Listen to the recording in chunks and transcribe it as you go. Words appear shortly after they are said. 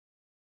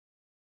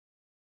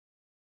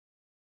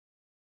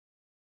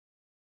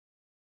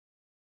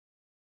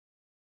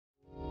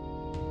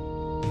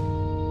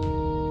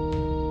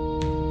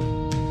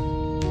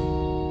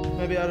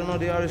I don't know,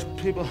 the Irish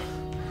people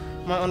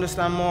might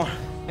understand more.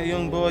 A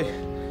young boy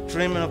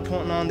dreaming of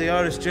putting on the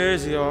Irish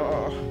jersey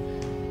or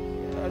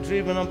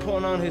dreaming of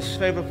putting on his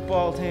favourite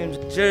football team's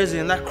jersey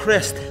and that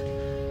crest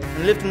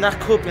and lifting that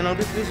cup, you know,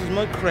 this is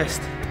my crest.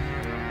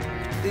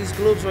 These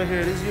gloves right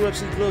here, these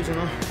UFC gloves, you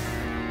know,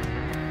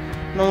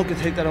 no one can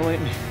take that away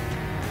from me.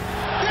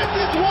 This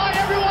is why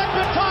everyone's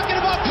been talking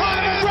about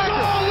Conor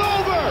McGregor. All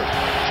over!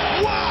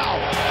 Wow!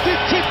 This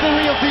kid's the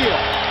real deal.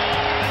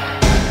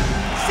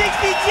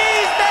 60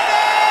 G's, baby!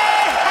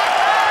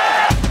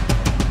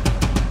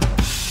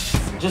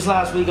 Just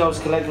last week I was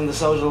collecting the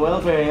social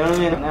welfare, you know what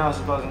I mean? Now I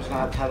suppose I'm just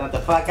gonna have to tell that the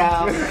fuck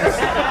out.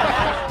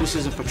 This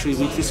isn't for 3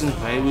 weeks, this isn't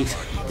for 8 weeks,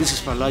 this is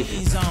for life.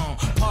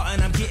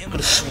 Got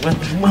a sweat.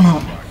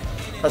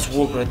 That's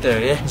work right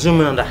there, yeah?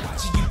 Zoom in on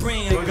that.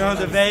 We're going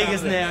to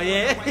Vegas now,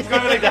 yeah? It's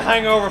going to be like the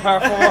Hangover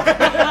Part 4.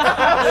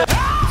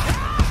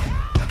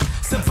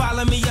 So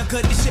follow me, I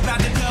cut this shit out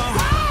the door.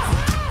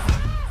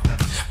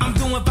 I'm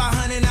doing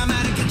 500, I'm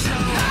out of control.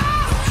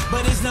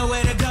 But there's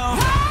nowhere to go,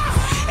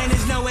 and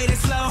there's no way to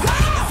slow.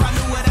 If I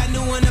knew what I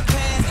knew in the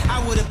past, I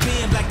would have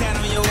been like that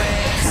on your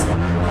ass.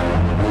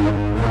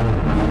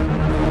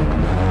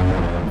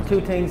 Two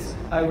things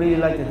I really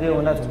like to do,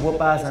 and that's whoop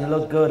ass and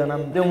look good, and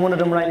I'm doing one of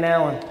them right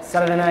now on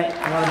Saturday night.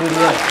 I'm gonna do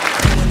the other.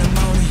 In the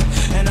morning,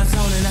 and I'm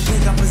zoning, I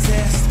think I'm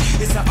possessed.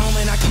 It's an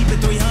omen, I keep it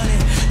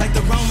 300, like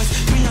the Romans,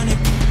 300.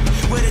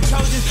 We're the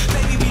Trojans,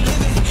 baby, we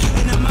living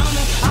in the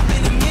moment. I've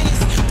been in minutes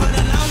for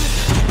the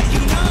longest, and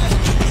you know it,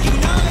 and you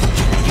know it,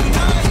 and you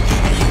know it,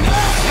 and you know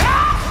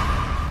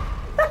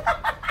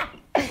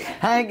it.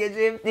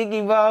 Handkerchief,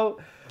 Dicky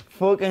Bow,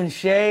 fucking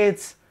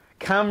shades,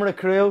 camera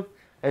crew,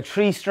 a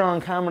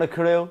 3-strong camera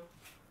crew.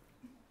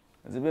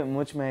 It's a bit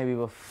much maybe,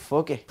 but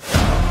fuck it.